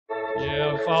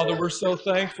Yeah, Father, we're so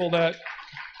thankful that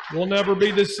we'll never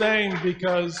be the same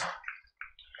because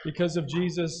of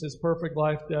Jesus, his perfect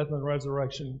life, death, and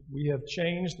resurrection. We have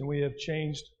changed, and we have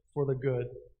changed for the good,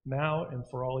 now and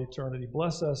for all eternity.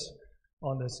 Bless us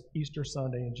on this Easter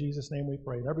Sunday. In Jesus' name we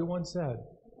pray. And everyone said,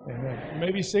 amen. You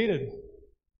may be seated.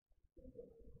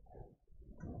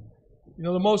 You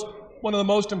know, one of the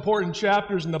most important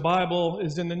chapters in the Bible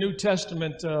is in the New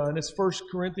Testament, and it's 1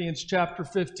 Corinthians chapter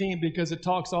 15, because it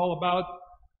talks all about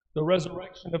the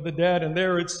resurrection of the dead. And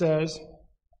there it says,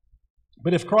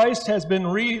 "But if Christ has been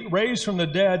raised from the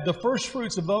dead, the first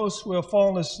fruits of those who have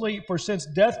fallen asleep, for since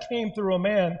death came through a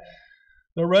man,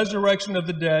 the resurrection of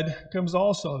the dead comes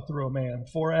also through a man.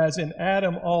 For as in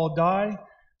Adam all die,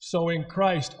 so in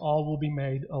Christ all will be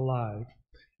made alive."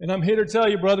 And I'm here to tell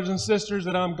you, brothers and sisters,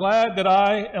 that I'm glad that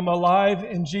I am alive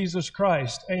in Jesus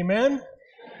Christ. Amen?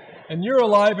 And you're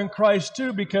alive in Christ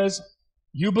too, because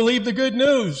you believe the good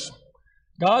news.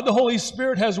 God, the Holy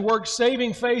Spirit, has worked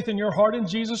saving faith in your heart in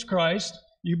Jesus Christ.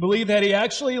 You believe that He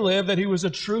actually lived, that He was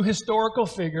a true historical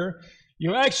figure.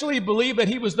 You actually believe that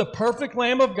He was the perfect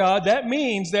Lamb of God. That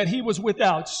means that He was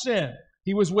without sin.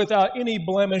 He was without any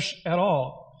blemish at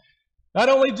all. Not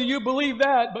only do you believe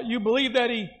that, but you believe that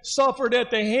He suffered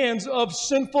at the hands of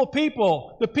sinful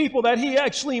people, the people that He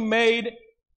actually made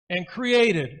and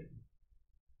created.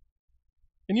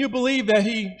 And you believe that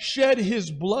He shed His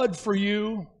blood for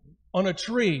you on a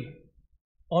tree,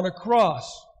 on a cross.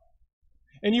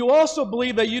 And you also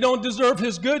believe that you don't deserve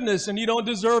His goodness, and you don't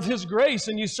deserve His grace,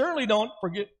 and you certainly don't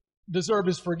deserve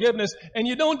His forgiveness, and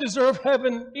you don't deserve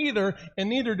heaven either, and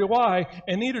neither do I,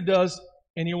 and neither does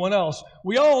anyone else.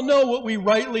 We all know what we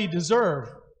rightly deserve,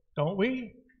 don't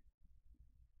we?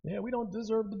 Yeah, we don't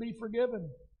deserve to be forgiven.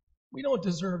 We don't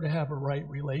deserve to have a right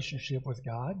relationship with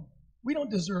God. We don't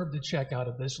deserve to check out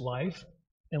of this life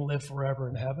and live forever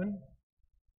in heaven.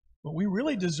 What we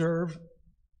really deserve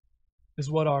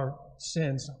is what our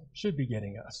sins should be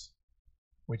getting us,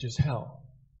 which is hell,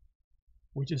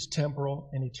 which is temporal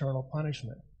and eternal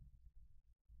punishment.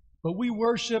 But we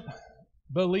worship,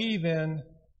 believe in,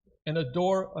 and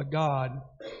adore a God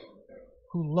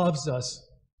who loves us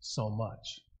so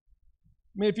much.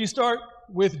 I mean, if you start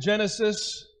with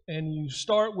Genesis and you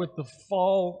start with the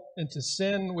fall into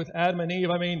sin with Adam and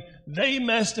Eve, I mean, they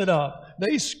messed it up.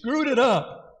 They screwed it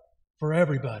up for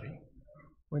everybody.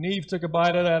 When Eve took a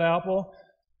bite of that apple,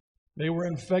 they were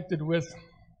infected with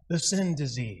the sin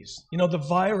disease. You know, the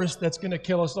virus that's going to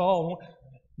kill us all.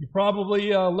 You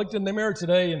probably looked in the mirror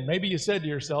today and maybe you said to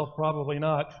yourself, probably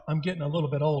not, I'm getting a little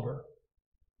bit older.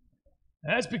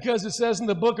 That's because it says in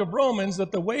the book of Romans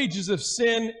that the wages of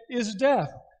sin is death.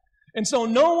 And so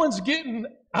no one's getting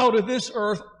out of this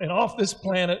earth and off this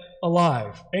planet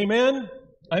alive. Amen?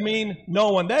 I mean, no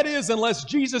one. That is, unless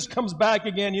Jesus comes back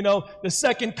again, you know, the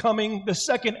second coming, the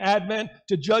second advent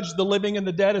to judge the living and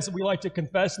the dead, as we like to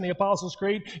confess in the Apostles'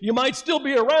 Creed. You might still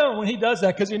be around when He does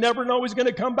that because you never know He's going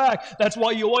to come back. That's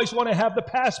why you always want to have the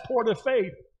passport of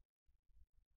faith.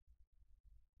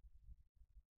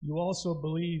 You also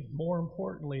believe, more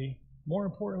importantly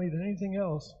than anything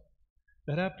else,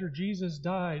 that after Jesus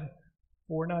died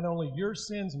for not only your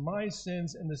sins, my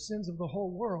sins, and the sins of the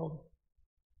whole world,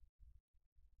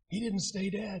 He didn't stay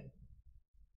dead.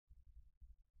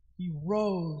 He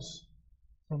rose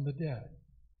from the dead.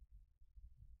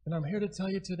 And I'm here to tell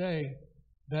you today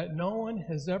that no one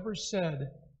has ever said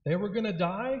they were going to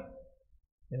die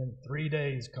and in 3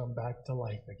 days come back to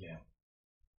life again.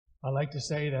 I like to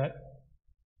say that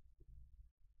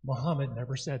Muhammad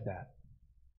never said that.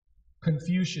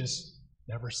 Confucius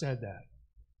never said that.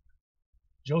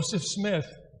 Joseph Smith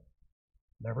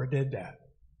never did that.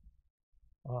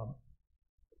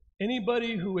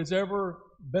 Anybody who has ever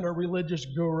been a religious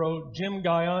guru, Jim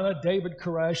Guyana, David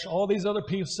Koresh, all these other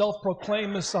people,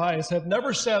 self-proclaimed messiahs, have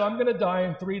never said, I'm going to die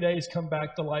in 3 days, come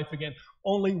back to life again.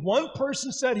 Only one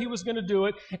person said he was going to do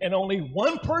it, and only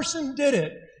one person did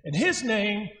it, and his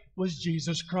name was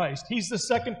Jesus Christ. He's the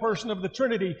second person of the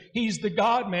Trinity. He's the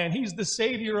God-man. He's the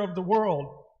Savior of the world.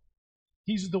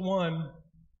 He's the one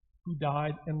who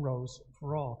died and rose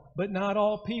for all. But not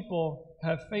all people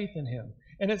have faith in Him.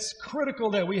 And it's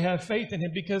critical that we have faith in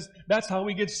Him because that's how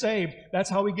we get saved. That's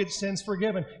how we get sins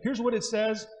forgiven. Here's what it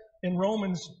says in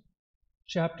Romans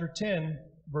chapter 10,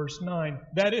 verse 9.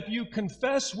 That if you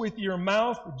confess with your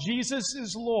mouth Jesus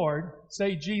is Lord,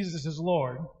 say Jesus is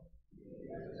Lord,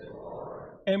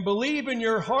 and believe in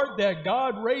your heart that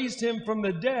God raised Him from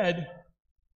the dead,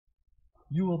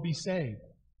 you will be saved.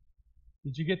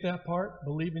 Did you get that part?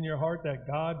 Believe in your heart that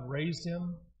God raised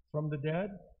Him from the dead?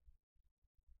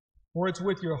 For it's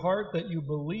with your heart that you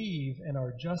believe and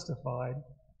are justified,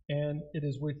 and it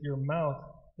is with your mouth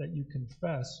that you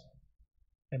confess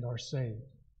and are saved.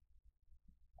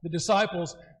 The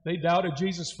disciples, they doubted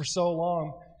Jesus for so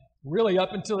long, really up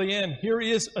until the end. Here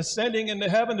he is ascending into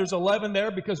heaven. There's 11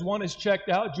 there because one is checked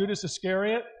out, Judas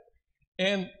Iscariot.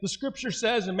 And the scripture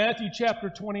says in Matthew chapter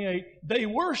 28, they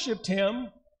worshiped him,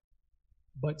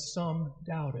 but some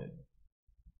doubted.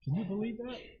 Can you believe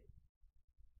that?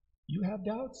 You have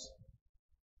doubts?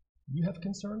 You have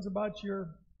concerns about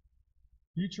your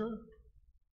future?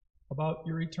 About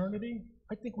your eternity?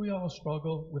 I think we all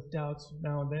struggle with doubts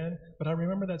now and then, but I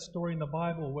remember that story in the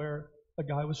Bible where a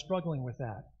guy was struggling with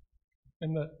that.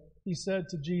 And he said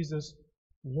to Jesus,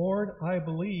 Lord, I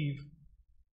believe,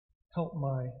 help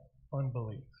my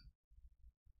unbelief.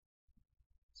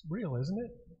 It's real, isn't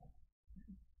it?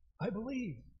 I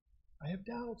believe. I have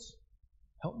doubts.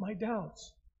 Help my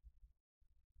doubts.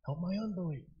 Help my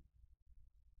unbelief.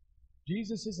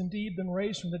 Jesus has indeed been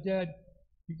raised from the dead.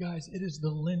 You guys, it is the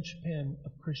linchpin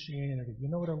of Christianity. You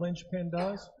know what a linchpin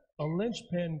does? A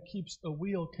linchpin keeps the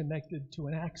wheel connected to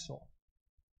an axle.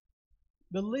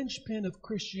 The linchpin of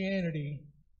Christianity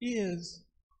is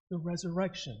the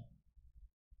resurrection.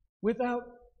 Without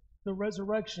the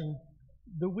resurrection,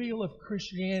 the wheel of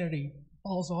Christianity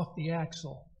falls off the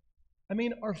axle. I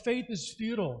mean, our faith is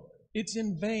futile. It's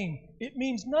in vain. It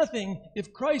means nothing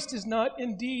if Christ has not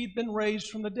indeed been raised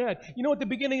from the dead. You know, at the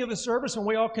beginning of the service when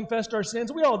we all confessed our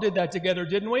sins, we all did that together,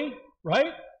 didn't we?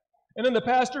 Right? And then the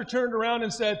pastor turned around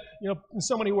and said, you know, in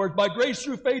so many words, by grace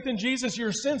through faith in Jesus,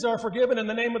 your sins are forgiven in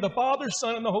the name of the Father,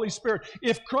 Son, and the Holy Spirit.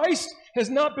 If Christ has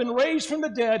not been raised from the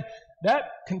dead, that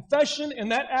confession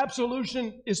and that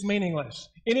absolution is meaningless.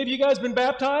 Any of you guys been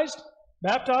baptized?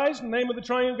 Baptized in the name of the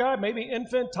triune God? Maybe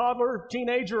infant, toddler,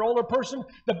 teenager, older person.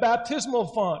 The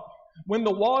baptismal font. When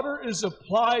the water is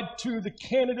applied to the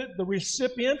candidate, the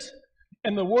recipient,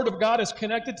 and the Word of God is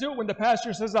connected to it, when the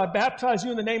pastor says, I baptize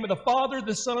you in the name of the Father,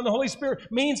 the Son, and the Holy Spirit,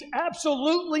 means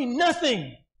absolutely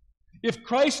nothing if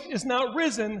Christ is not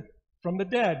risen from the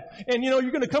dead. And you know,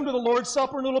 you're going to come to the Lord's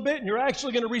Supper in a little bit, and you're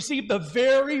actually going to receive the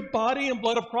very body and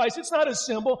blood of Christ. It's not a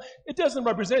symbol. It doesn't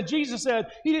represent. Jesus said,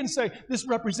 he didn't say, this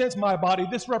represents my body,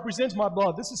 this represents my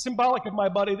blood, this is symbolic of my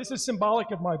body, this is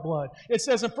symbolic of my blood. It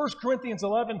says in 1 Corinthians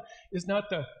 11, is not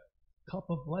the cup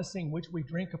of blessing which we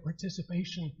drink a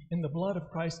participation in the blood of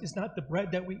Christ, is not the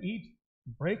bread that we eat,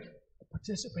 break a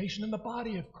participation in the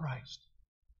body of Christ.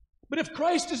 But if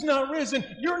Christ is not risen,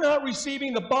 you're not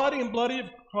receiving the body and blood of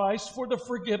Christ for the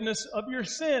forgiveness of your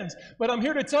sins. But I'm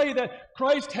here to tell you that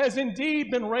Christ has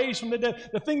indeed been raised from the dead.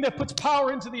 The thing that puts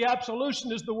power into the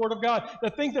absolution is the Word of God. The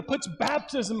thing that puts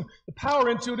baptism, the power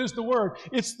into it, is the Word.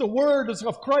 It's the Word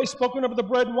of Christ spoken over the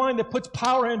bread and wine that puts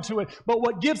power into it. But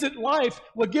what gives it life,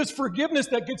 what gives forgiveness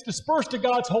that gets dispersed to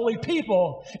God's holy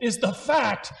people, is the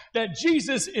fact that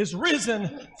Jesus is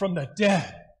risen from the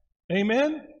dead.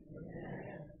 Amen?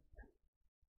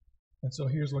 And so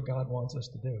here's what God wants us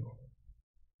to do.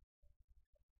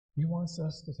 He wants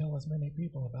us to tell as many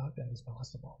people about that as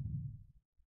possible.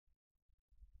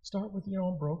 Start with your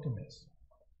own brokenness.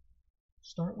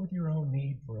 Start with your own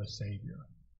need for a Savior.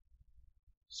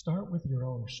 Start with your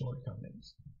own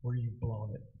shortcomings, where you've blown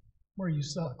it, where you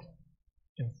suck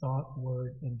in thought,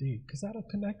 word, and deed, because that'll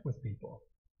connect with people.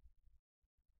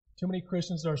 Too many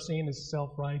Christians are seen as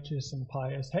self-righteous and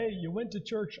pious. Hey, you went to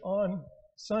church on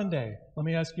Sunday. Let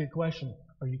me ask you a question.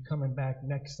 Are you coming back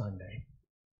next Sunday?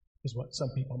 Is what some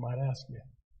people might ask you.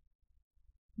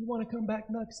 You want to come back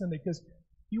next Sunday because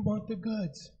you want the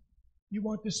goods. You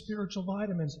want the spiritual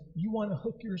vitamins. You want to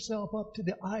hook yourself up to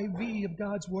the IV of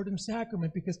God's Word and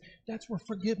Sacrament because that's where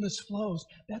forgiveness flows.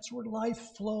 That's where life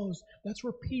flows. That's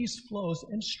where peace flows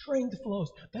and strength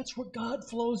flows. That's where God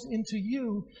flows into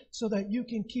you so that you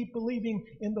can keep believing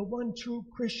in the one true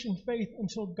Christian faith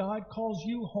until God calls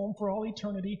you home for all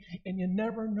eternity, and you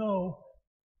never know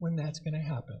when that's going to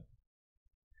happen.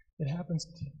 It happens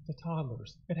to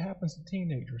toddlers. It happens to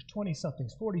teenagers,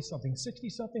 20-somethings, 40-somethings,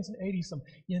 60-somethings, and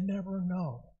 80-somethings. You never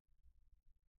know.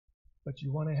 But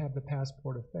you want to have the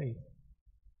passport of faith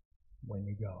when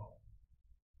you go.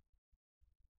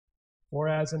 For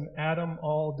as in Adam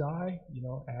all die, you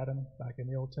know, Adam back in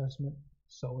the Old Testament,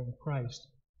 so in Christ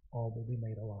all will be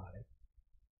made alive.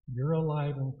 You're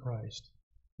alive in Christ.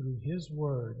 Through His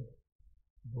Word,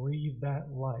 breathe that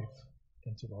life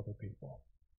into other people.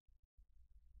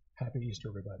 Happy Easter,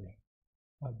 everybody.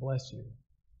 God bless you.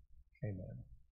 Amen.